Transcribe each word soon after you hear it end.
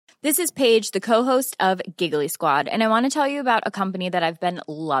This is Paige, the co-host of Giggly Squad, and I want to tell you about a company that I've been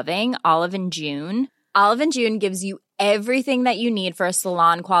loving, Olive and June. Olive and June gives you everything that you need for a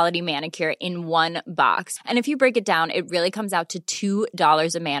salon-quality manicure in one box. And if you break it down, it really comes out to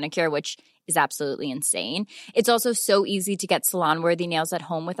 $2 a manicure, which is absolutely insane. It's also so easy to get salon-worthy nails at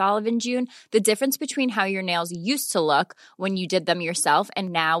home with Olive and June. The difference between how your nails used to look when you did them yourself and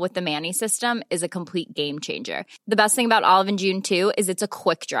now with the Mani system is a complete game changer. The best thing about Olive and June, too, is it's a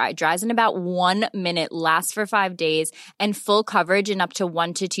quick dry. Dries in about 1 minute, lasts for 5 days, and full coverage in up to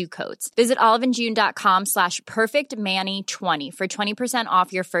 1 to 2 coats. Visit oliveandjune.com/perfectmani20 for 20%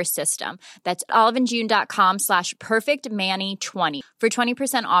 off your first system. That's oliveandjune.com/perfectmani20 for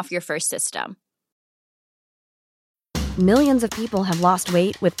 20% off your first system. Millions of people have lost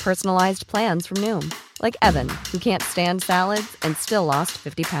weight with personalized plans from Noom. Like Evan, who can't stand salads and still lost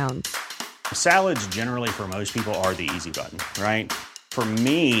 50 pounds. Salads generally for most people are the easy button, right? For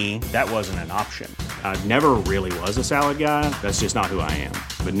me, that wasn't an option. I never really was a salad guy. That's just not who I am.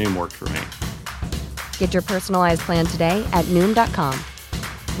 But Noom worked for me. Get your personalized plan today at Noom.com.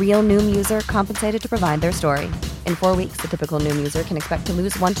 Real Noom user compensated to provide their story. In 4 weeks, the typical Noom user can expect to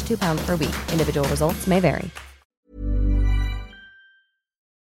lose 1 to 2 pounds per week. Individual results may vary.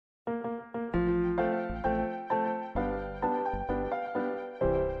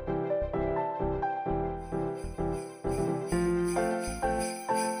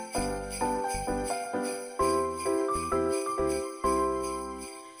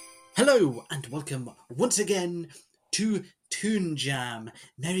 Hello and welcome once again to Toon Jam.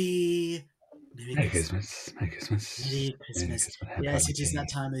 Merry Christmas. Merry Christmas. Merry Christmas. Yes, it is that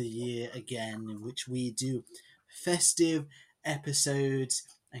time of the year again in which we do festive episodes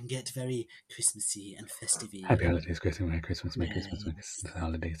and get very Christmassy and festive. Happy holidays, Christmas, Merry Christmas, Merry Christmas, Merry Christmas.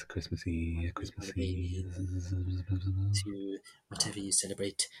 Holidays, Christmassy. To whatever you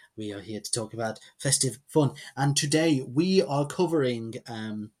celebrate, we are here to talk about festive fun. And today we are covering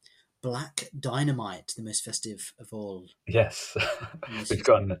Black Dynamite, the most festive of all. Yes, we've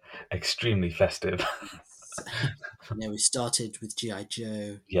gotten extremely festive. We started with G.I.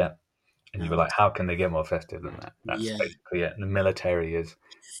 Joe. Yeah, and you were like, how can they get more festive than that? That's basically it. And the military is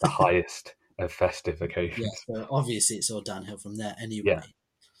the highest of festive occasions. Yeah, so obviously it's all downhill from there anyway.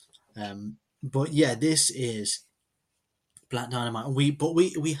 Yeah. But yeah, this is Black Dynamite.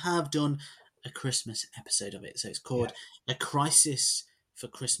 We have done a Christmas episode of it, so it's called A Crisis for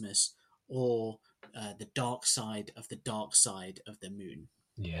Christmas, or the dark side of the moon.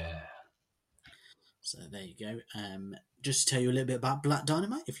 Yeah. So there you go. Just to tell you a little bit about Black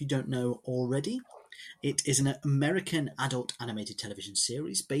Dynamite, if you don't know already, it is an American adult animated television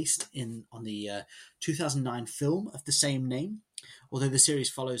series based on the 2009 film of the same name, although the series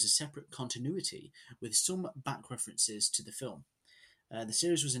follows a separate continuity with some back references to the film. The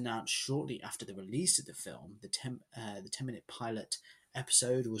series was announced shortly after the release of the film. The 10-minute pilot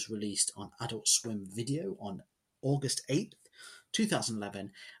episode was released on Adult Swim Video on August 8th,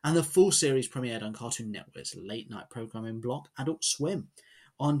 2011, and the full series premiered on Cartoon Network's late-night programming block Adult Swim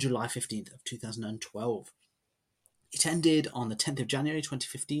on July 15th of 2012. It ended on the 10th of January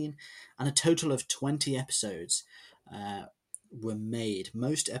 2015, and a total of 20 episodes were made.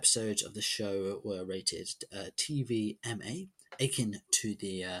 Most episodes of the show were rated TVMA, akin to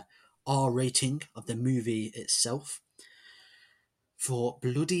the R rating of the movie itself, for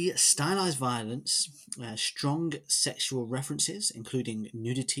bloody, stylized violence, strong sexual references, including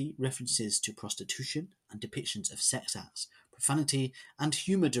nudity, references to prostitution, and depictions of sex acts, profanity, and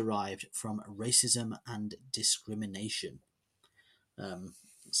humor derived from racism and discrimination.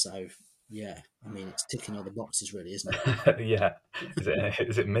 So, yeah, I mean, it's ticking all the boxes, really, isn't it? Yeah.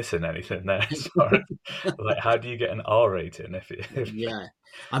 Is it missing anything there? Sorry. Like, how do you get an R rating if Yeah,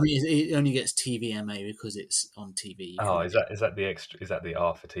 I mean, it only gets TVMA because it's on TV. Is that the extra? Is that the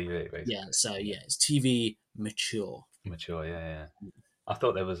R for TV? Basically? Yeah. So yeah, it's TV mature. Mature, yeah. I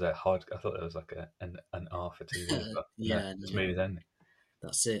thought there was like an R for TV. But it's movies only.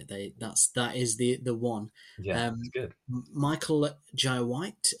 That's it. That is the one. Yeah, it's good. Michael Jai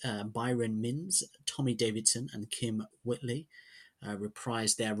White, Byron Mins, Tommy Davidson, and Kim Whitley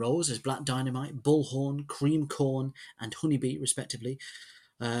reprised their roles as Black Dynamite, Bullhorn, Cream Corn, and Honeybee, respectively.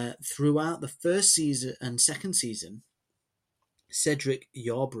 Throughout the first season and second season, Cedric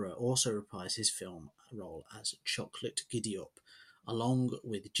Yarborough also reprised his film role as Chocolate Giddy-Up, along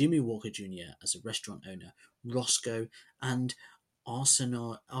with Jimmy Walker Jr. as a restaurant owner, Roscoe, and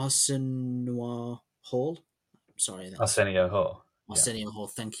Arsenio Hall. Sorry, Arsenio Hall. Arsenio Hall,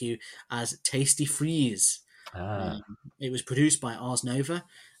 thank you, as Tasty Freeze. It was produced by Ars Nova,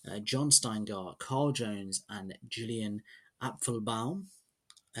 John Steingart, Carl Jones, and Gillian Apfelbaum.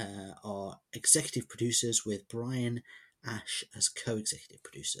 are executive producers, with Brian Ash as co-executive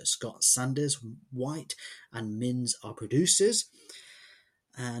producer. Scott Sanders, White, and Mins are producers.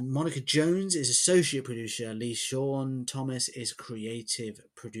 And Monica Jones is associate producer. Lee Sean Thomas is creative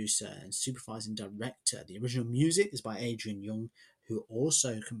producer and supervising director. The original music is by Adrian Young, who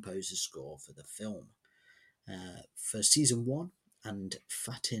also composed the score for the film. For season 1, and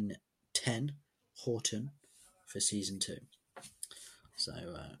Fatin 10 Horton for season 2. So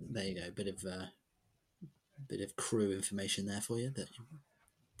there you go, bit of crew information there for you that you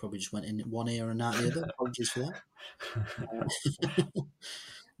probably just went in one ear and out the other. Apologies for that.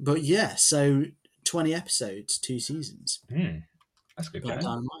 But yeah, so 20 episodes, 2 seasons. That's good. Black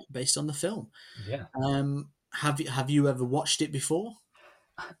Dynamite, based on the film. Yeah. Have you ever watched it before?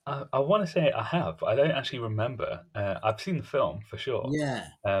 I want to say I have, but I don't actually remember. I've seen the film for sure. Yeah,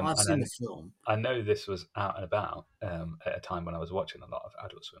 I've seen the film. I know this was out and about at a time when I was watching a lot of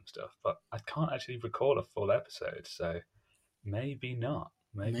Adult Swim stuff, but I can't actually recall a full episode, so maybe not.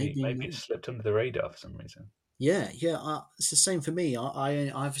 Maybe it slipped under the radar for some reason. Yeah. It's the same for me.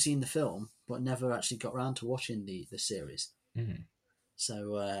 I've seen the film, but never actually got around to watching the series. Mm.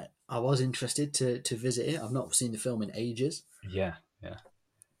 So I was interested to visit it. I've not seen the film in ages. Yeah.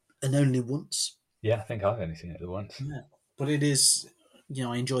 And only once. Yeah, I think I've only seen it once. Yeah, but it is,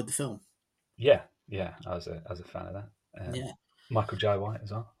 I enjoyed the film. Yeah, I was a fan of that. Michael Jai White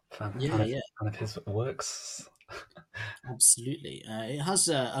as well. Fan of his works. Absolutely. It has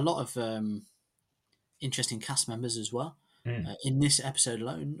a lot of interesting cast members as well. Mm. In this episode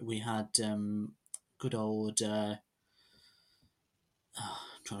alone, we had good old... I'm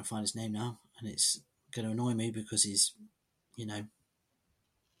trying to find his name now, and it's going to annoy me because he's,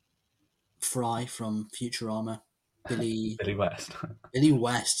 Fry from Futurama, Billy West. Billy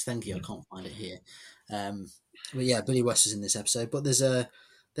West, thank you. I can't find it here. But yeah, Billy West is in this episode. But there's a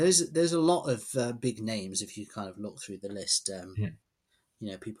lot of big names if you kind of look through the list.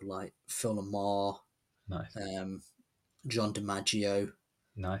 People like Phil Lamar, nice. John DiMaggio,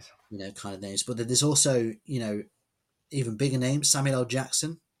 nice. Kind of names. But there's also even bigger names. Samuel L.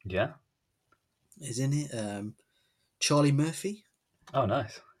 Jackson, is in it. Charlie Murphy. Oh,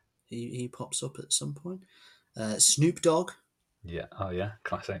 nice. He pops up at some point. Snoop Dogg. Yeah. Oh, yeah.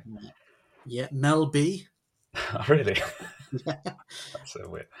 Classic. Yeah. Mel B. Oh, really? Yeah. That's so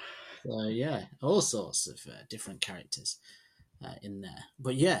weird. So, yeah, all sorts of different characters in there.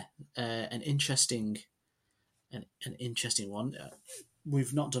 But yeah, an interesting one.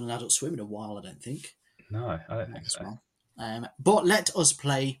 We've not done an Adult Swim in a while, I don't think. No, I don't think so. But let us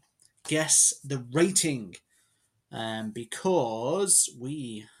play Guess the Rating. Because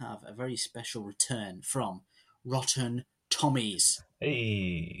we have a very special return from Rotten Tommies.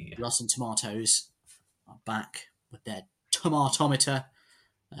 Hey! Rotten Tomatoes are back with their tomatometer.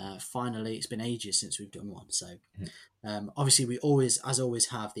 Finally, it's been ages since we've done one. So, obviously, we always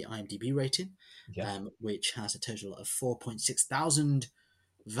have the IMDb rating, which has a total of 4.6 thousand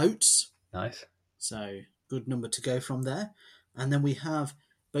votes. Nice. So, good number to go from there. And then we have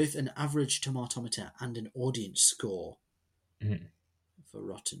both an average tomatometer and an audience score for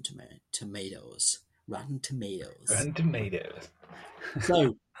Rotten Tomatoes. Rotten Tomatoes.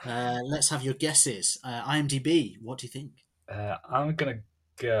 So, let's have your guesses. IMDb, what do you think? I'm going to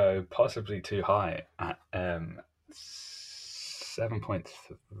go possibly too high at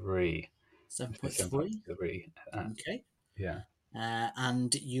 7.3. 7.3? Okay. Yeah.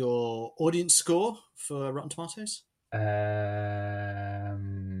 And your audience score for Rotten Tomatoes?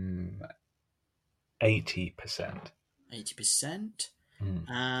 80%. 80%.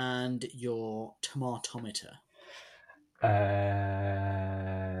 And your tomatometer?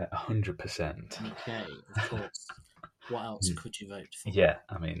 100%. Okay, of course. What else could you vote for? Yeah,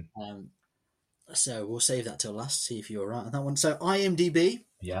 I mean... so we'll save that till last, see if you're right on that one. So IMDb,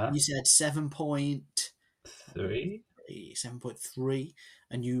 you said 7.3, 7.3,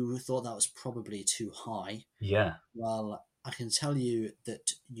 and you thought that was probably too high. Yeah. Well, I can tell you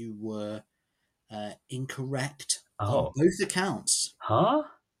that you were incorrect on both accounts. Huh?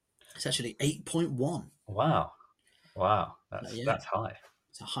 It's actually 8.1. Wow. That's high.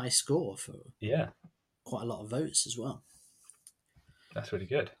 It's a high score for quite a lot of votes as well. That's really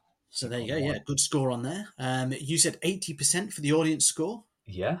good. So there you go. Yeah, good score on there. You said 80% for the audience score.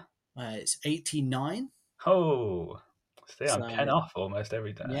 Yeah. It's 89. Oh, see, I'm 10 off almost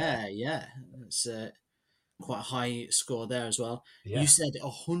every day. Yeah. It's quite a high score there as well. Yeah. You said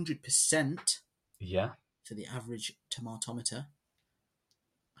 100%. Yeah. For the average tomatometer.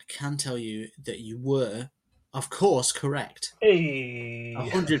 I can tell you that you were, of course, correct. Hey.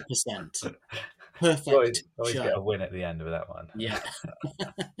 100%. perfect. Always get a win at the end with that one. Yeah.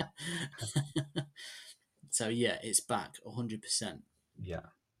 So yeah, it's back 100%. Yeah,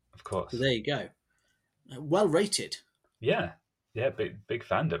 of course. So there you go. Well rated. Yeah, big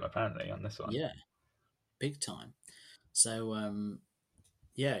fandom apparently on this one. Yeah, big time. So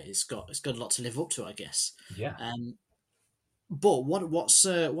yeah, it's got a lot to live up to, I guess. Yeah. But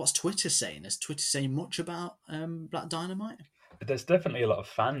what's Twitter saying? Is Twitter saying much about Black Dynamite? There's definitely a lot of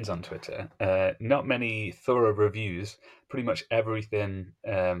fans on Twitter. Not many thorough reviews. Pretty much everything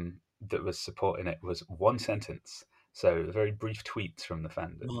that was supporting it was one sentence. So very brief tweets from the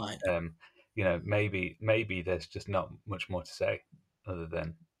fandom. Right. Maybe there's just not much more to say other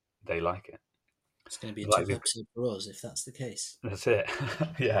than they like it. It's going to be a tough episode for us if that's the case. That's it.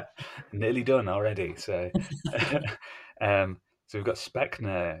 Yeah, nearly done already. So, so we've got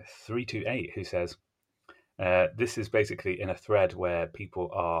Speckner328 who says, this is basically in a thread where people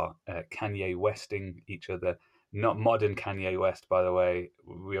are Kanye Westing each other. Not modern Kanye West, by the way.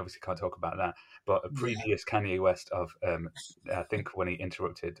 We obviously can't talk about that. But a previous Kanye West of, I think when he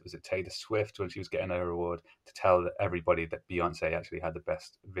interrupted, was it Taylor Swift when she was getting her award, to tell everybody that Beyonce actually had the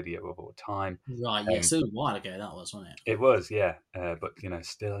best video of all time. Right, yeah, so a while ago that was, wasn't it? It was, yeah. But,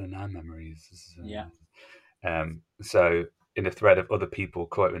 still in our memories. Yeah. So in a thread of other people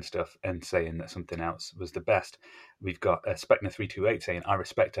quoting stuff and saying that something else was the best, we've got Speckner328 saying, I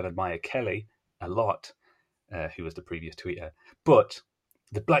respect and admire Kelly a lot. Who was the previous tweeter, but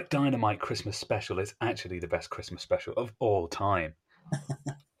the Black Dynamite Christmas special is actually the best Christmas special of all time.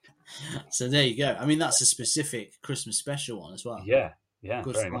 So there you go. I mean, that's a specific Christmas special one as well. Yeah,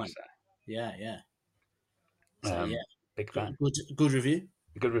 good very much so. Yeah. So, big fan. Good review.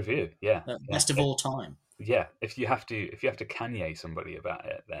 Good review. Yeah. Best of all time. Yeah. If you have to Kanye somebody about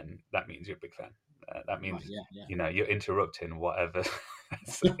it, then that means you're a big fan. That means you're interrupting whatever.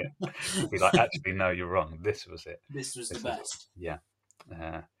 Be like, actually, no, you're wrong. This was it. This was the best. Yeah.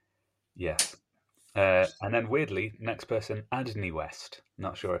 And then weirdly, next person, Adney West.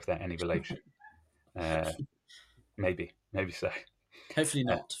 Not sure if they're any relation. Maybe so. Hopefully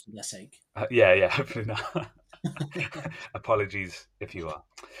not, for their sake. Yeah, hopefully not. Apologies if you are.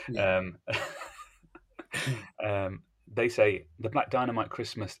 Yeah. They say the Black Dynamite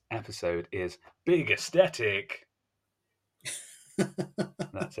Christmas episode is big aesthetic.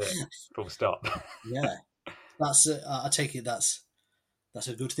 That's it. Full stop. Yeah, that's. I take it that's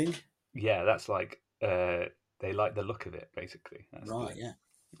a good thing. Yeah, that's like they like the look of it, basically. That's right. Yeah,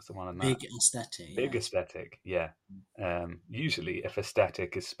 that's the one on big that. Aesthetic. Big aesthetic. Yeah. Usually, if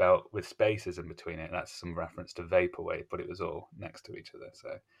aesthetic is spelt with spaces in between it, that's some reference to vaporwave, but it was all next to each other.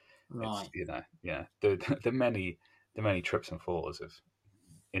 So, right. The many trips and falls of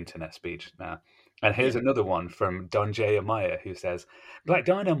internet speech now. And here's another one from Don J. Amaya who says, Black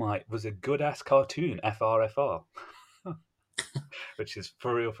Dynamite was a good-ass cartoon, FRFR. Which is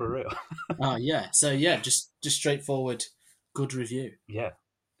for real. Oh, yeah. So, yeah, just straightforward, good review. Yeah.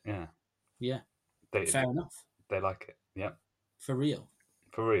 Fair enough. They like it, yeah. For real.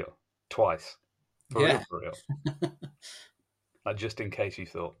 Twice. For Yeah. real. Like, just in case you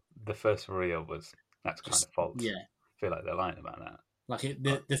thought the first for real was, that's kind of false. Yeah. I feel like they're lying about that. Like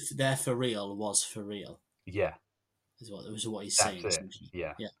their for real was for real. Yeah. Is what he's That's saying. it.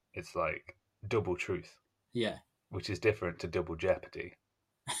 Yeah. It's like double truth. Yeah. Which is different to double jeopardy.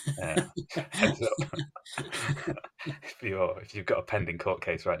 Heads up. If you've got a pending court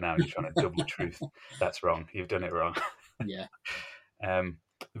case right now and you're trying to double truth, that's wrong. You've done it wrong. Yeah.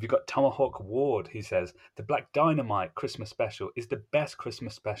 We've got Tomahawk Ward who says the Black Dynamite Christmas special is the best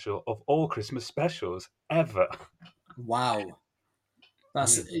Christmas special of all Christmas specials ever. Wow.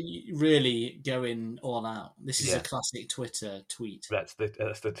 That's really going all out. This is a classic Twitter tweet. That's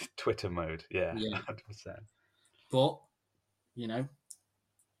the Twitter mode. Yeah. 100%. But, a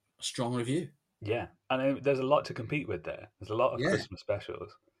strong review. Yeah. And there's a lot to compete with there. There's a lot of Christmas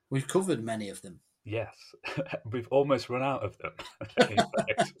specials. We've covered many of them. Yes. We've almost run out of them. In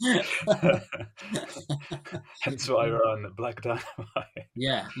fact. Hence why we're on the Black Dynamite.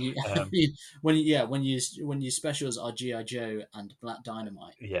 Yeah. When your specials are G.I. Joe and Black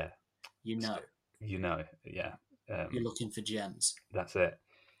Dynamite. Yeah. Yeah. You're looking for gems. That's it.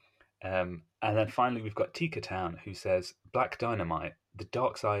 And then finally, we've got Tika Town, who says, Black Dynamite, the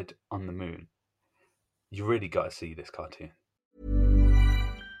dark side on the moon. You really got to see this cartoon.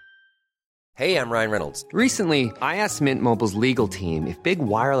 Hey, I'm Ryan Reynolds. Recently, I asked Mint Mobile's legal team if big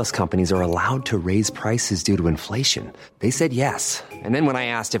wireless companies are allowed to raise prices due to inflation. They said yes. And then when I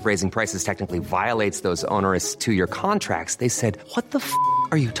asked if raising prices technically violates those onerous 2-year contracts, they said, what the f***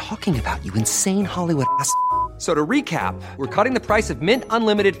 are you talking about, you insane Hollywood ass f- So to recap, we're cutting the price of Mint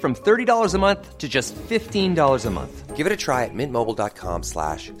Unlimited from $30 a month to just $15 a month. Give it a try at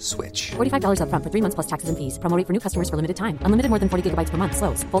mintmobile.com/switch. $45 up front for 3 months plus taxes and fees. Promo rate for new customers for limited time. Unlimited more than 40 gigabytes per month.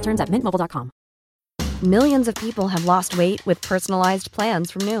 Slows full terms at mintmobile.com. Millions of people have lost weight with personalized plans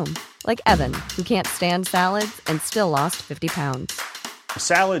from Noom. Like Evan, who can't stand salads and still lost 50 pounds.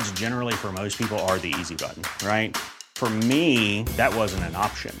 Salads generally for most people are the easy button, right? For me, that wasn't an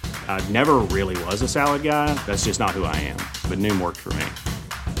option. I never really was a salad guy. That's just not who I am. But Noom worked for me.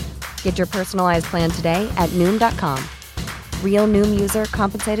 Get your personalized plan today at Noom.com. Real Noom user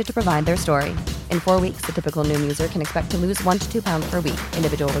compensated to provide their story. In 4 weeks, the typical Noom user can expect to lose 1 to 2 pounds per week.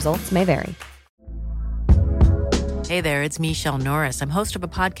 Individual results may vary. Hey there, it's Michelle Norris. I'm host of a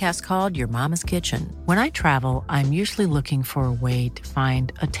podcast called Your Mama's Kitchen. When I travel, I'm usually looking for a way to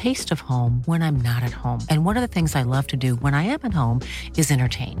find a taste of home when I'm not at home. And one of the things I love to do when I am at home is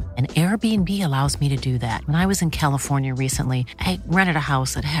entertain. And Airbnb allows me to do that. When I was in California recently, I rented a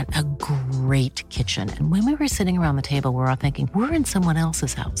house that had a great kitchen. And when we were sitting around the table, we're all thinking, we're in someone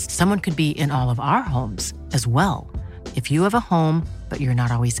else's house. Someone could be in all of our homes as well. If you have a home, but you're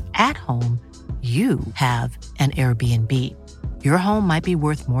not always at home, you have an Airbnb. Your home might be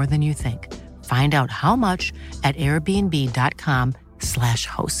worth more than you think. Find out how much at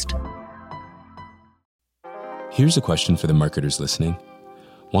airbnb.com/host. Here's a question for the marketers listening.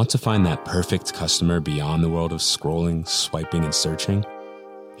 Want to find that perfect customer beyond the world of scrolling, swiping, and searching?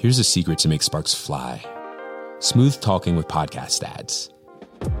 Here's a secret to make sparks fly. Smooth talking with podcast ads.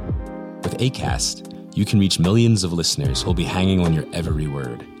 With Acast, you can reach millions of listeners who'll be hanging on your every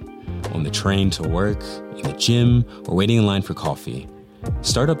word. On the train to work, in the gym, or waiting in line for coffee.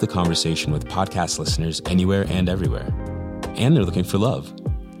 Start up the conversation with podcast listeners anywhere and everywhere. And they're looking for love.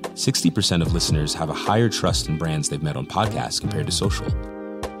 60% of listeners have a higher trust in brands they've met on podcasts compared to social.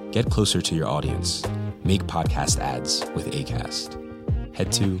 Get closer to your audience. Make podcast ads with Acast.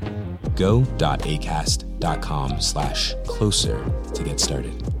 Head to go.acast.com/closer to get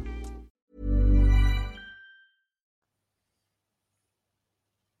started.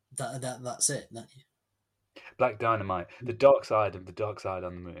 That's it. Black Dynamite, the dark side of the dark side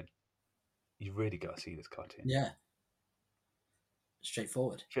on the moon. You really got to see this cartoon. Yeah.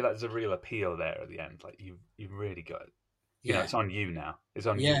 Straightforward. I feel like there's a real appeal there at the end. Like you really got it. You know, it's on you now. It's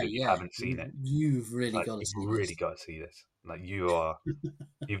on you if you haven't seen it. You've really got to see this. You've really got to see this. Like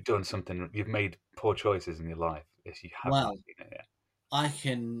you've done something. You've made poor choices in your life if you haven't seen it yet. I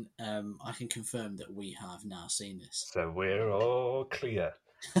can confirm that we have now seen this. So we're all clear.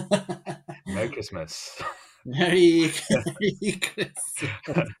 Merry Christmas. Merry Christmas.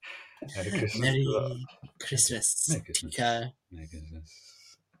 Merry Christmas. Merry Christmas. Merry Christmas.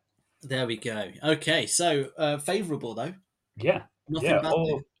 There we go. Okay, so favourable though. Yeah. Nothing bad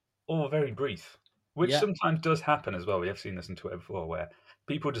all very brief. Which sometimes does happen as well. We have seen this on Twitter before where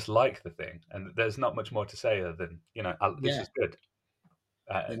people just like the thing and there's not much more to say other than, this is good.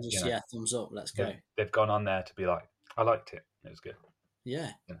 And just, thumbs up, let's go. They've gone on there to be like, I liked it. It was good.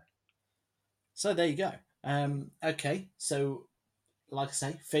 Yeah. So there you go. Okay, so like I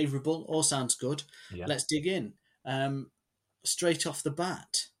say, favourable, all sounds good. Yeah. Let's dig in. Straight off the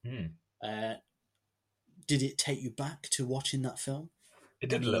bat, did it take you back to watching that film? It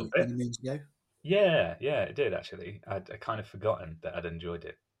did a little bit. Moons ago? Yeah, it did actually. I'd kind of forgotten that I'd enjoyed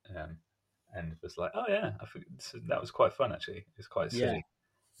it, and was like, oh yeah, that was quite fun actually. It's quite silly.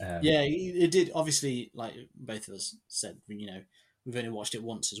 Yeah, it did. Obviously, like both of us said, we've only watched it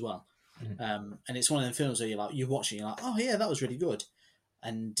once as well. Mm-hmm. And it's one of the films where you watch it, you're like, oh yeah, that was really good.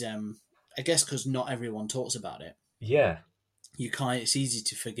 And I guess because not everyone talks about it. Yeah. It's easy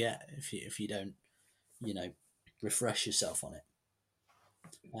to forget if you don't, refresh yourself on it.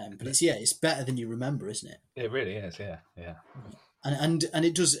 But it's better than you remember, isn't it? It really is, yeah. And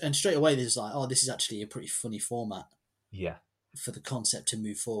it does, and straight away there's like, oh, this is actually a pretty funny format. Yeah. For the concept to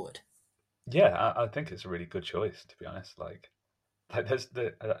move forward. Yeah, I think it's a really good choice, to be honest. Like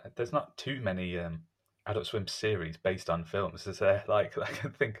there's not too many Adult Swim series based on films, is there? Like I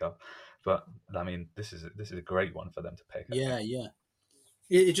can think of, but I mean, this is a great one for them to pick. Yeah.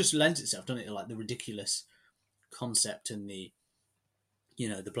 It just lends itself, doesn't it? Like the ridiculous concept and the,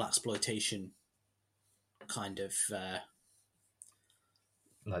 the blaxploitation kind of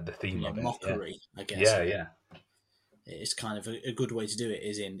like the theme of it, mockery, I guess. Yeah. It's kind of a good way to do it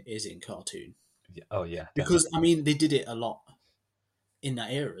is in cartoon. Yeah. Oh yeah. Because I mean they did it a lot in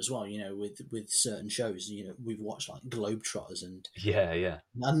that era as well, with certain shows. We've watched like Globetrotters and yeah.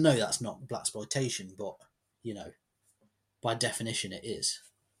 I know that's not blaxploitation, but by definition it is,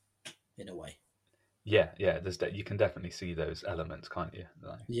 in a way. Yeah. You can definitely see those elements, can't you?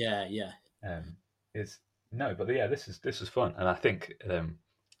 Like, yeah. No, but yeah, this is fun, and I think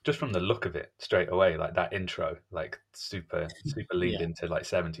just from the look of it straight away, like that intro, like super leaned Yeah, into like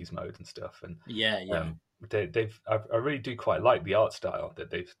 70s mode and stuff, and yeah. I really do quite like the art style that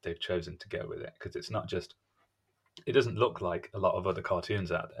they've chosen to go with it, because it's not just, it doesn't look like a lot of other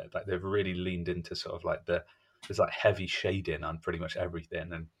cartoons out there. Like they've really leaned into sort of like there's like heavy shading on pretty much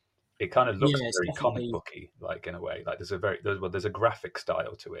everything, and it kind of looks Yeah, it's very comic definitely. booky, like in a way. Like there's a graphic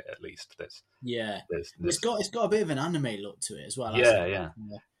style to it at least. Yeah, There's it's got a bit of an anime look to it as well, hasn't yeah, it? yeah.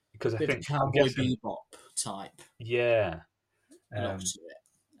 Because I Bit of a think I'm Cowboy guessing, Bebop type yeah, look um, to it.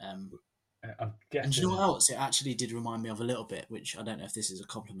 I'm And do you know guessing, what else? It actually did remind me of a little bit, which I don't know if this is a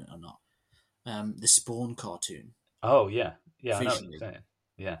compliment or not. The Spawn cartoon oh yeah, yeah, I know what you're visually. saying.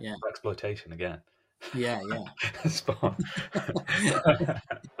 Yeah, Yeah, exploitation again. yeah, Spawn.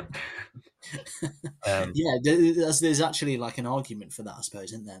 yeah. There's actually like an argument for that, I suppose,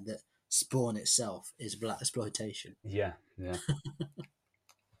 isn't there? That Spawn itself is black exploitation. Yeah, yeah.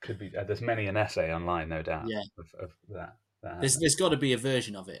 Could be. There's many an essay online, no doubt, Yeah, of that. there's got to be a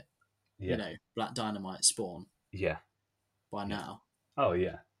version of it. Yeah, Black Dynamite Spawn yeah, by yeah. now. Oh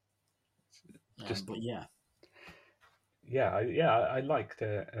yeah, just But yeah, I liked.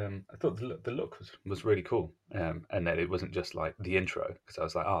 I thought the look was really cool, and that it wasn't just like the intro, because I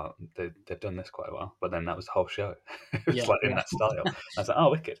was like, oh, they've done this quite well. But then that was the whole show. It was yeah, like in yeah, that style. I was like,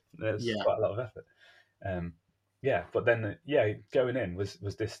 oh, wicked. There's yeah. quite a lot of effort. Yeah, but then going in, was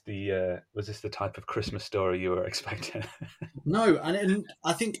this the type of Christmas story you were expecting? No, and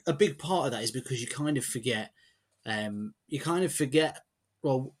I think a big part of that is because you kind of forget. You kind of forget.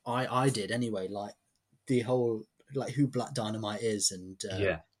 Well, I did anyway. Like the whole like who Black Dynamite is, and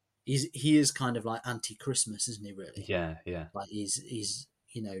Yeah, he is kind of like anti-Christmas, isn't he? Really, yeah, yeah, like he's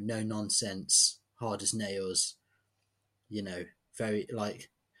no nonsense, hard as nails. Very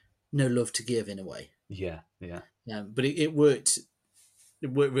like no love to give in a way. yeah, yeah, But it worked. It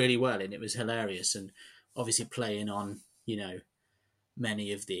worked really well, and it was hilarious, and obviously playing on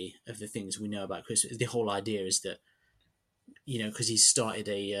many of the things we know about Christmas. The whole idea is that because he's started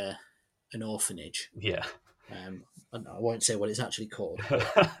an orphanage. yeah. I won't say what it's actually called,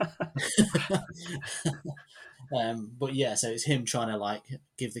 but yeah, so it's him trying to like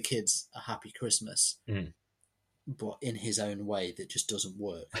give the kids a happy Christmas, Mm. but in his own way that just doesn't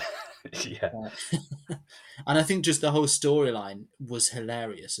work. Yeah, And I think just the whole storyline was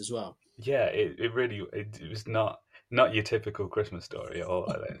hilarious as well. yeah. It really it was not your typical Christmas story at all.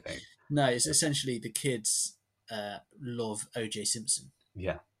 I don't think. No, it's essentially the kids love O.J. Simpson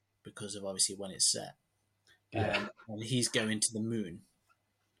Yeah, because of obviously when it's set. yeah, And he's going to the moon.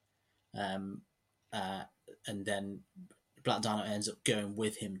 And then Black Dynamite ends up going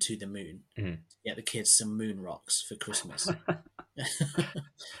with him to the moon. Mm. Get the kids some moon rocks for Christmas.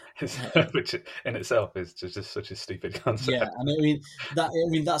 Which in itself is just such a stupid concept. Yeah, and I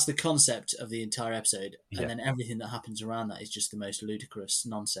mean that's the concept of the entire episode, Yeah. and then everything that happens around that is just the most ludicrous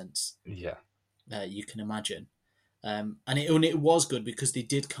nonsense Yeah, you can imagine. And it was good because they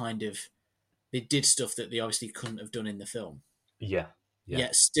did stuff that they obviously couldn't have done in the film. yeah, yeah,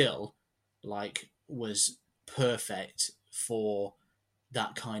 Yet still, like, was perfect for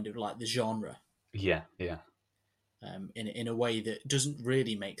that kind of like the genre. yeah, yeah. In a way that doesn't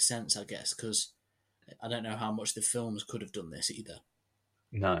really make sense, I guess, because I don't know how much the films could have done this either.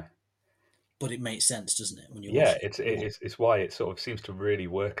 No. But it makes sense, doesn't it? When you Yeah, watch it? it's why it sort of seems to really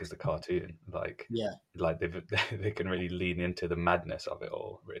work as the cartoon. Like Yeah. like they can really lean into the madness of it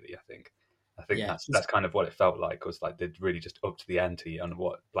all. Really, I think Yeah. that's kind of what it felt like. Was like they'd really just upped the ante on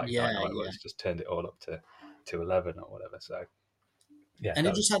what Black Yeah, Dynamite yeah. was, just turned it all up to 11 or whatever. So yeah, And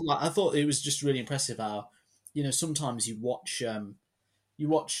that it just had like I thought it was just really impressive how sometimes you watch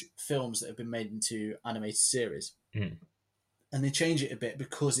films that have been made into animated series, Mm. and they change it a bit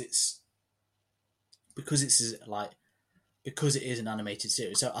because it is an animated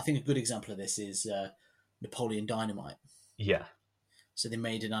series. So I think a good example of this is Napoleon Dynamite. yeah, So they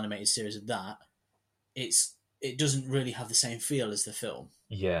made an animated series of that. It doesn't really have the same feel as the film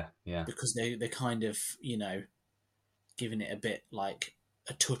yeah, yeah, because they're kind of giving it a bit like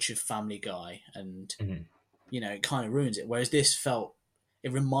a touch of Family Guy, and Mhm. it kind of ruins it. Whereas this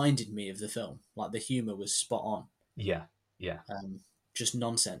it reminded me of the film. Like the humor was spot on. yeah, yeah, Just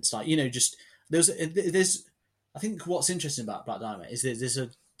nonsense. Like just there's I think what's interesting about Black Dynamite is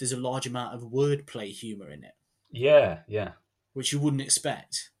there's a large amount of wordplay humor in it, yeah, yeah. which you wouldn't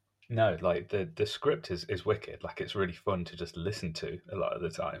expect. No, like the script is wicked. Like it's really fun to just listen to a lot of the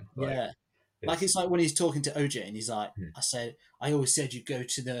time. Like, Yeah. Like it's like when he's talking to OJ and he's like, I always said you go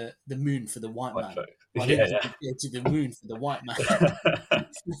to the moon for the white man. folks. Why Yeah, didn't yeah. you go to the moon for the white man?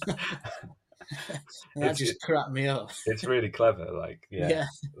 That just cracked me up. It's really clever, like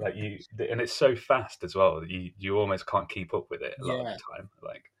like and it's so fast as well that you almost can't keep up with it a lot of the time.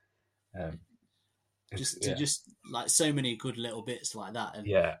 Like, just like so many good little bits like that, and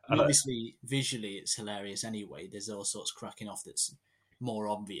obviously visually it's hilarious anyway. There's all sorts cracking off that's more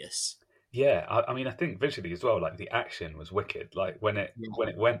obvious. Yeah, I mean, I think visually as well, like the action was wicked. Like when it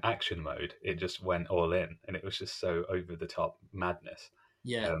went action mode, it just went all in, and it was just so over the top madness.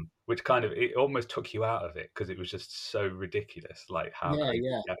 Yeah, which kind of it almost took you out of it because it was just so ridiculous, like how crazy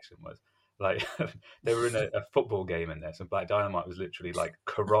the action was. Like they were in a football game in this, and Black Dynamite was literally like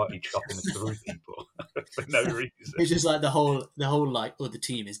karate chopping through people for no reason. It's just like the whole like other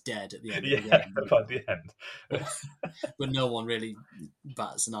team is dead at the end. Of the game, by the end, but no one really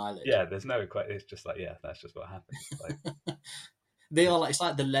bats an eyelid. Yeah, there's no quite. It's just like that's just what happens. Like they are like it's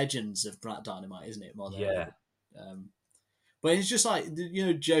like the legends of Black Dynamite, isn't it? More than but it's just like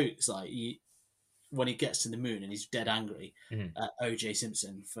jokes like when he gets to the moon and he's dead angry at O.J.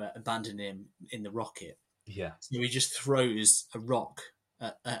 Simpson for abandoning him in the rocket. Yeah. So he just throws a rock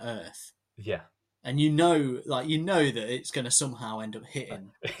at Earth. Yeah. And that it's going to somehow end up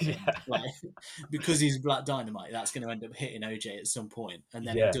hitting. Like, because he's Black Dynamite, that's going to end up hitting O.J. at some point. And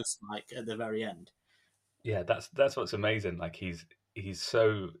then it does, like, at the very end. Yeah, that's what's amazing. Like, he's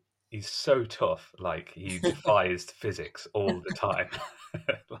so tough. Like, he defies physics all the time.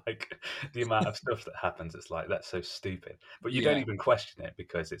 Like the amount of stuff that happens, it's like that's so stupid. But you don't even question it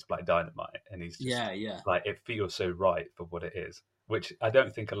because it's Black Dynamite, and he's just, like it feels so right for what it is. Which I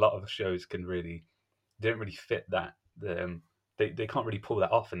don't think a lot of shows don't really fit that. They can't really pull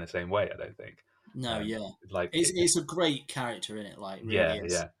that off in the same way. I don't think. No, like it's a great character in it. Like really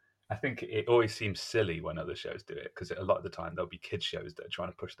is. I think it always seems silly when other shows do it because a lot of the time there'll be kids shows that are trying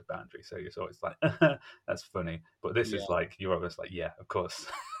to push the boundary. So it's always like, that's funny. But this is like, you're almost like, yeah, of course.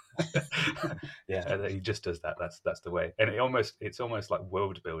 He just does that. That's the way. And it's almost like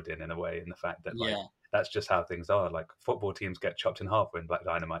world building in a way, in the fact that like that's just how things are. Like football teams get chopped in half when Black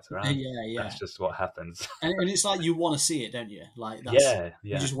Dynamite's around. That's just what happens. and it's like you want to see it, don't you? Like that's,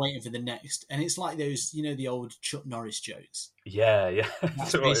 you're just waiting for the next. And it's like those, the old Chuck Norris jokes. Yeah.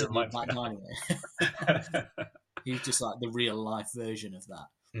 That's basically Black Dynamite. He's just like the real life version of that.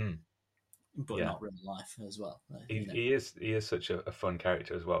 But not real life as well. He is such a fun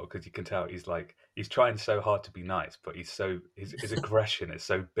character as well, because you can tell he's trying so hard to be nice, but his aggression is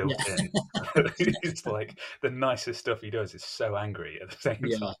so built in. It's like the nicest stuff he does is so angry at the same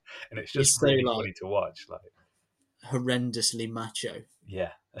time, and it's just really funny to watch. Like horrendously macho.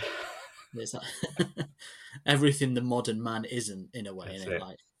 Yeah. It's like everything the modern man isn't, in a way, isn't it?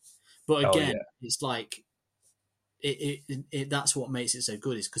 Like, but again, it's like it that's what makes it so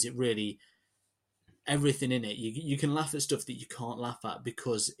good, is because it really, everything in it, you can laugh at stuff that you can't laugh at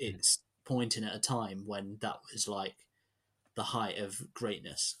because it's pointing at a time when that was like the height of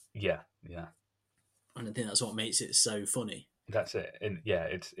greatness. Yeah. And I think that's what makes it so funny. That's it. And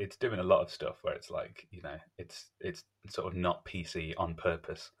it's doing a lot of stuff where it's like, it's sort of not PC on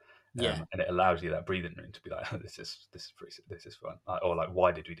purpose. And it allows you that breathing room to be like, oh, this is fun, or like,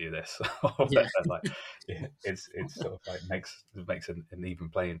 why did we do this? Like, it's sort of like makes an even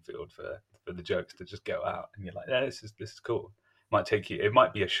playing field for the jokes to just go out, and you're like, yeah, this is cool. It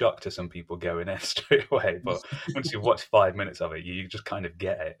might be a shock to some people going in straight away, but once you watch 5 minutes of it, you just kind of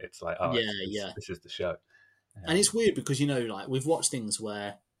get it. It's like, oh, this is the show. And it's weird because like we've watched things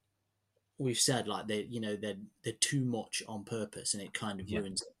where we've said like they're too much on purpose, and it kind of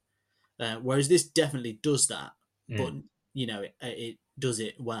ruins it. Whereas this definitely does that, but it does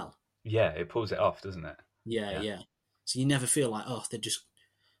it well. Yeah, it pulls it off, doesn't it? Yeah. So you never feel like, oh, they're just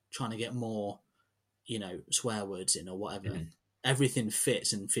trying to get more, swear words in or whatever. Everything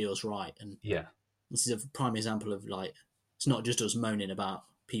fits and feels right. And this is a prime example of like, it's not just us moaning about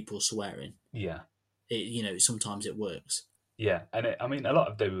people swearing. Yeah. Sometimes it works. Yeah, and a lot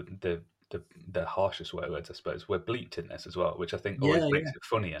of the harsher swear words, I suppose, were bleeped in this as well, which I think always makes it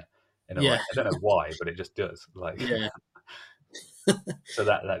funnier. In a way. I don't know why, but it just does. Like, so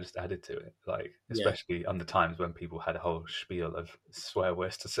that just added to it. Like, especially on the times when people had a whole spiel of swear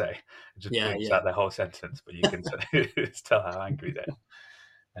words to say, it just brings out their whole sentence, but you can tell how angry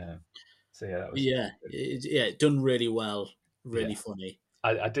they are. So that was it done really well, really funny.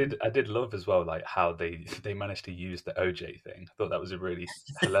 I did love as well, like how they managed to use the OJ thing. I thought that was a really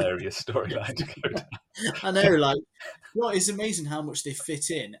hilarious storyline to go down. I know, like, it's amazing how much they fit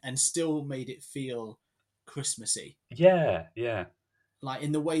in and still made it feel Christmassy. Yeah. Like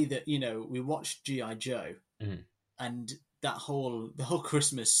in the way that we watched G.I. Joe, and the whole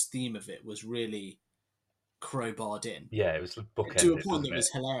Christmas theme of it was really crowbarred in. Yeah, it was bookended to a point that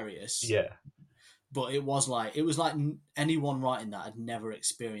was hilarious. Yeah. but it was like anyone writing that had never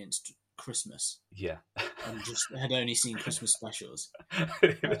experienced Christmas. Yeah. And just had only seen Christmas specials.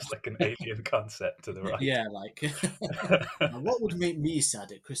 It was like an alien concept to the right. Yeah, like what would make me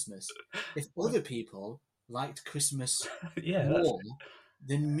sad at Christmas if other people liked Christmas more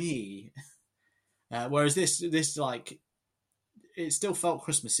than me? Whereas this like it still felt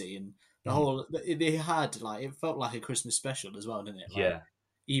Christmassy, and the whole they had like it felt like a Christmas special as well, didn't it? Like,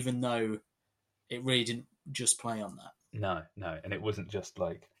 even though it really didn't just play on that. No, and it wasn't just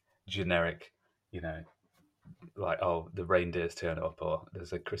like generic, like, oh, the reindeers turn up or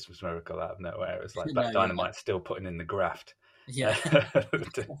there's a Christmas miracle out of nowhere. It's like Black Dynamite still putting in the graft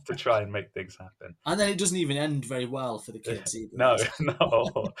to try and make things happen. And then it doesn't even end very well for the kids either. No.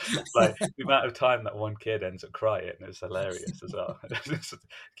 Like the amount of time that one kid ends up crying is hilarious as well. It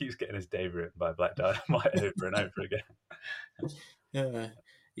keeps getting his day ruined by Black Dynamite over and over again.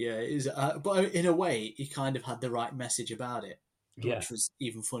 Yeah, it is. But in a way, he kind of had the right message about it, which was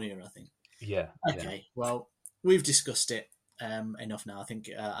even funnier, I think. Yeah. Okay. Well, we've discussed it enough now. I think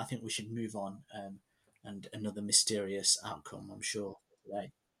we should move on. And another mysterious outcome, I'm sure,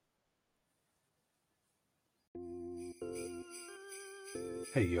 today.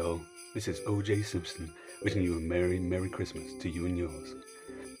 Hey y'all, this is O.J. Simpson wishing you a Merry, Merry Christmas to you and yours.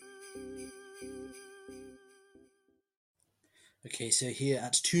 Okay, so here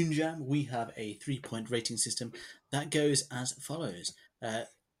at Toon Jam, we have a 3-point rating system that goes as follows.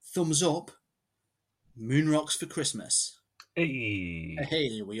 Thumbs up, moon rocks for Christmas.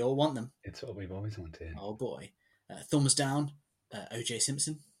 Hey, we all want them. It's what we've always wanted. Oh boy. Thumbs down, O.J.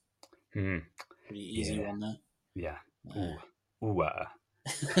 Simpson. Pretty easy one there. Yeah.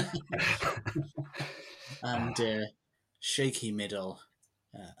 And shaky middle,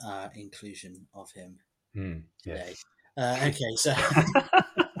 our inclusion of him today. Okay, so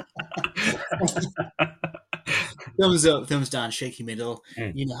thumbs up, thumbs down, shaky middle.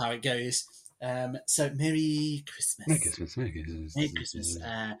 You know how it goes. So Merry Christmas. Merry Christmas. Merry Christmas. Merry Christmas.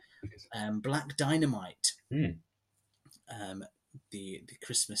 Black Dynamite. The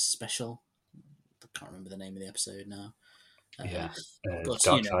Christmas special. I can't remember the name of the episode now. The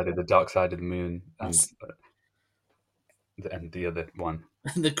Dark Side of the Moon, and the other one.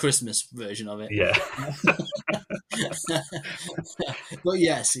 The Christmas version of it. Yeah. But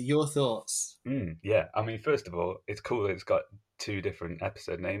yes, your thoughts. Yeah, I mean, first of all, it's cool that it's got 2 different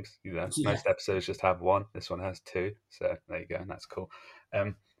episode names. Most episodes just have 1. This one has 2, so there you go, and that's cool.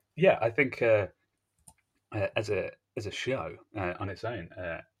 I think as a show on its own,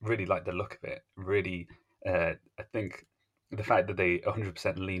 really like the look of it. Really, I think the fact that they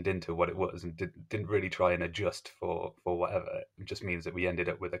 100% leaned into what it was and didn't really try and adjust for whatever, it just means that we ended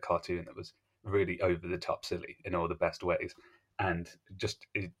up with a cartoon that was really over the top silly in all the best ways, and just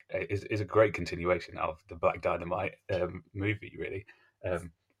is a great continuation of the Black Dynamite movie, really.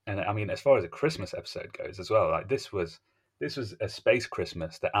 And I mean, as far as a Christmas episode goes as well, like this was a space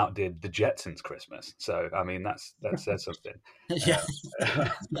Christmas that outdid the Jetsons Christmas. So I mean, that says something. Yeah.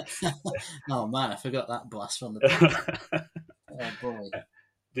 Oh man, I forgot that blast from the. Oh boy.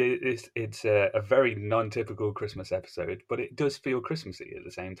 It's a very non-typical Christmas episode, but it does feel Christmassy at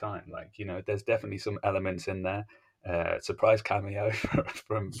the same time. Like, there's definitely some elements in there. Surprise cameo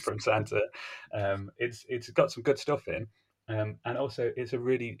from Santa. It's got some good stuff in. And also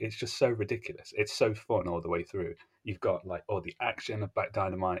it's just so ridiculous. It's so fun all the way through. You've got like all the action of Black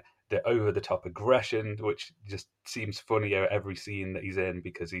Dynamite, the over-the-top aggression, which just seems funnier every scene that he's in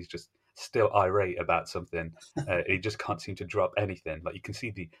because he's just still irate about something. He just can't seem to drop anything. Like, you can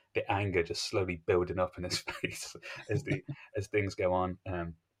see the anger just slowly building up in his face as things go on.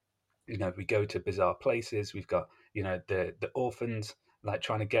 We go to bizarre places. We've got the orphans like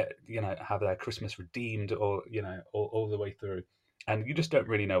trying to get have their Christmas redeemed, or all the way through, and you just don't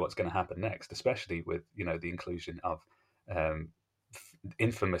really know what's going to happen next, especially with the inclusion of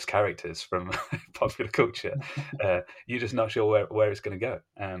infamous characters from popular culture. You're just not sure where it's going to go.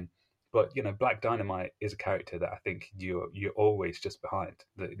 But Black Dynamite is a character that I think you're always just behind,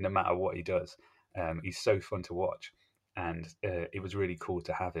 no matter what he does. He's so fun to watch, and it was really cool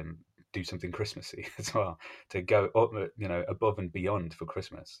to have him do something Christmassy as well, to go up, above and beyond for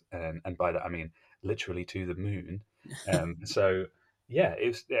Christmas, and by that I mean literally to the moon. So yeah,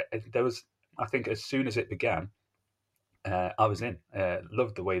 there was, I think, as soon as it began, I was in.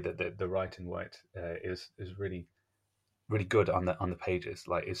 Loved the way that the writing worked. Is really really good on the pages.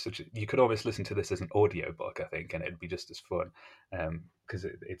 Like, it's such you could almost listen to this as an audio book, I think, and it'd be just as fun, because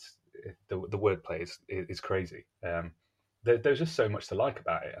the wordplay is crazy. There's just so much to like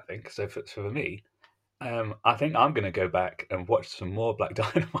about it, I think. So for me, I think I'm going to go back and watch some more Black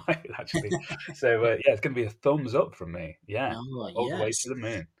Dynamite, actually. So, yeah, it's going to be a thumbs up from me. Yeah. All the way to the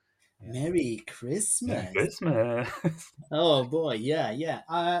moon. Yeah. Merry Christmas. Merry Christmas. Oh boy, yeah.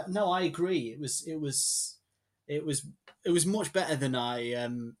 No, I agree. It was much better than I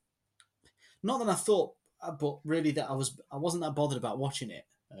not than I thought, but really that I wasn't that bothered about watching it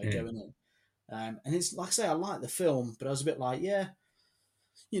going in. And it's like I say, I like the film, but I was a bit like, yeah,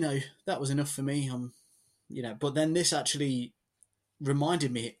 that was enough for me. But then this actually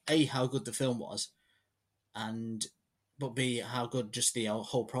reminded me, A, how good the film was, but B, how good just the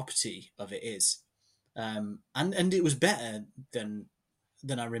whole property of it is. And it was better than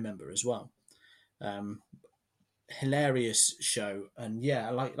I remember as well. Hilarious show, and yeah,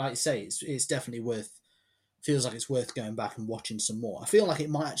 like I say, it's definitely feels like it's worth going back and watching some more. I feel like it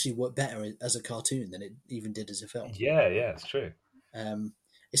might actually work better as a cartoon than it even did as a film. Yeah, it's true.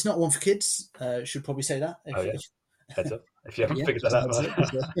 It's not one for kids. Should probably say that. Heads up if you haven't figured that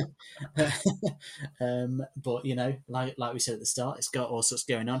out. But like we said at the start, it's got all sorts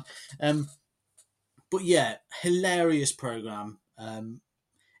going on. But yeah, hilarious program.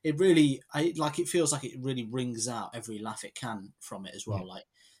 It really, it feels like it really brings out every laugh it can from it as well. Like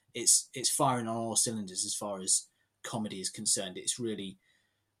it's firing on all cylinders as far as comedy is concerned. It's really,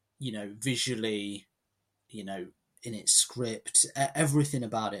 visually, in its script, everything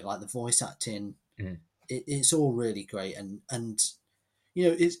about it, like the voice acting, it's all really great. And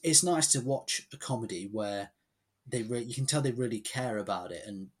it's nice to watch a comedy where you can tell they really care about it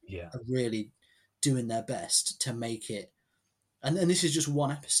and are really doing their best to make it. And this is just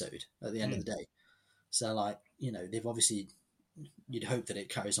one episode at the end of the day. So, they've obviously, you'd hope that it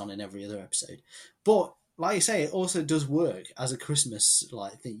carries on in every other episode. But, like I say, it also does work as a Christmas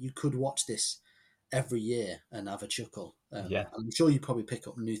thing. You could watch this every year and have a chuckle. I'm sure you probably pick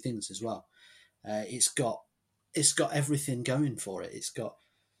up new things as well. It's got everything going for it. It's got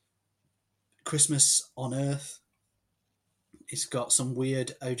Christmas on Earth. It's got some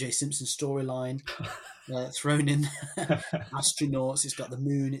weird O.J. Simpson storyline thrown in. Astronauts. It's got the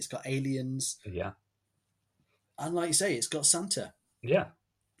moon. It's got aliens. Yeah. And like you say, it's got Santa. Yeah.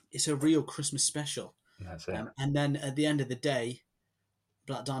 It's a real Christmas special. That's it. And then at the end of the day,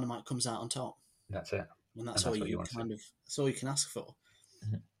 Black Dynamite comes out on top. That's it. And that's all you that's all you can ask for.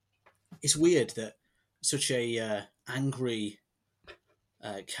 Mm-hmm. It's weird that such a angry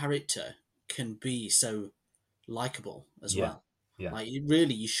character can be so likable as well. Yeah.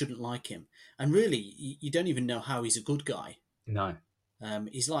 Really, you shouldn't like him. And really, you don't even know how he's a good guy. No.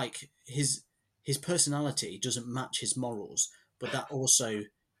 He's like, his personality doesn't match his morals, but that also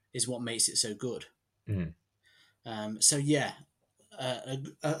is what makes it so good. So yeah,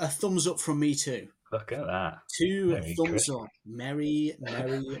 a thumbs up from me too. Look at that. 2 Merry thumbs Christmas. Up. Merry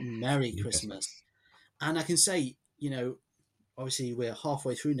Christmas. And I can say, obviously we're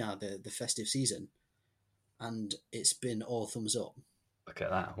halfway through now, the festive season, and it's been all thumbs up. Look at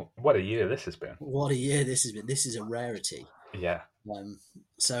that. What a year this has been. What a year this has been. This is a rarity. Yeah.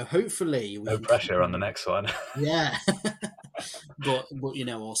 So hopefully... No pressure on the next one. Yeah. but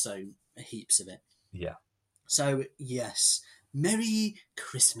also heaps of it. Yeah. So, yes, Merry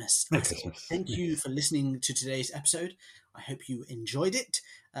Christmas. Merry Christmas. Thank you for listening to today's episode. I hope you enjoyed it.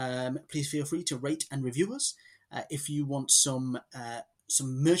 Please feel free to rate and review us. If you want some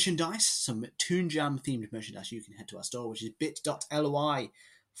merchandise, some Toon Jam themed merchandise, you can head to our store, which is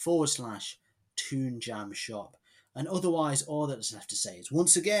bit.ly/Toon Jam shop. And otherwise, all that's left to say is,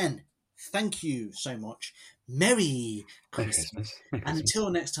 once again, thank you so much. Merry Christmas. And until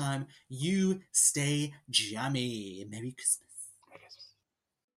next time, you stay jammy. Merry Christmas.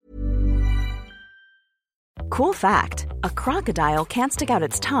 Cool fact, a crocodile can't stick out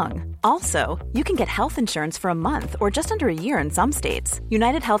its tongue. Also, you can get health insurance for a month or just under a year in some states.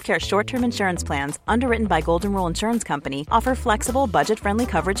 United Healthcare short-term insurance plans, underwritten by Golden Rule Insurance Company, offer flexible, budget-friendly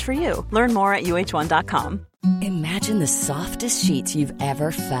coverage for you. Learn more at UH1.com. Imagine the softest sheets you've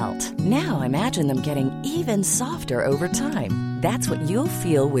ever felt. Now imagine them getting even softer over time. That's what you'll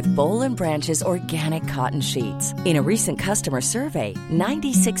feel with Boll & Branch's organic cotton sheets. In a recent customer survey,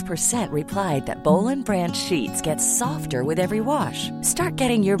 96% replied that Boll & Branch sheets get softer with every wash. Start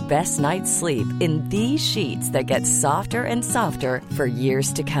getting your best night's sleep in these sheets that get softer and softer for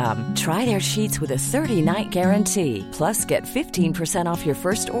years to come. Try their sheets with a 30-night guarantee. Plus, get 15% off your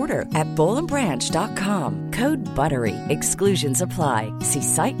first order at bollandbranch.com. Code BUTTERY. Exclusions apply. See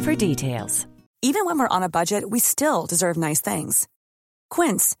site for details. Even when we're on a budget, we still deserve nice things.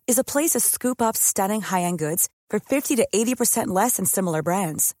 Quince is a place to scoop up stunning high-end goods for 50 to 80% less than similar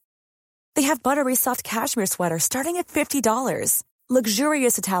brands. They have buttery soft cashmere sweaters starting at $50,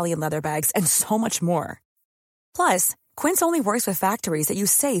 luxurious Italian leather bags, and so much more. Plus, Quince only works with factories that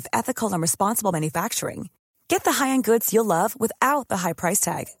use safe, ethical, and responsible manufacturing. Get the high-end goods you'll love without the high price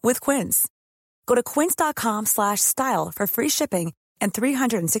tag with Quince. Go to quince.com/style for free shipping and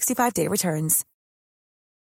 365-day returns.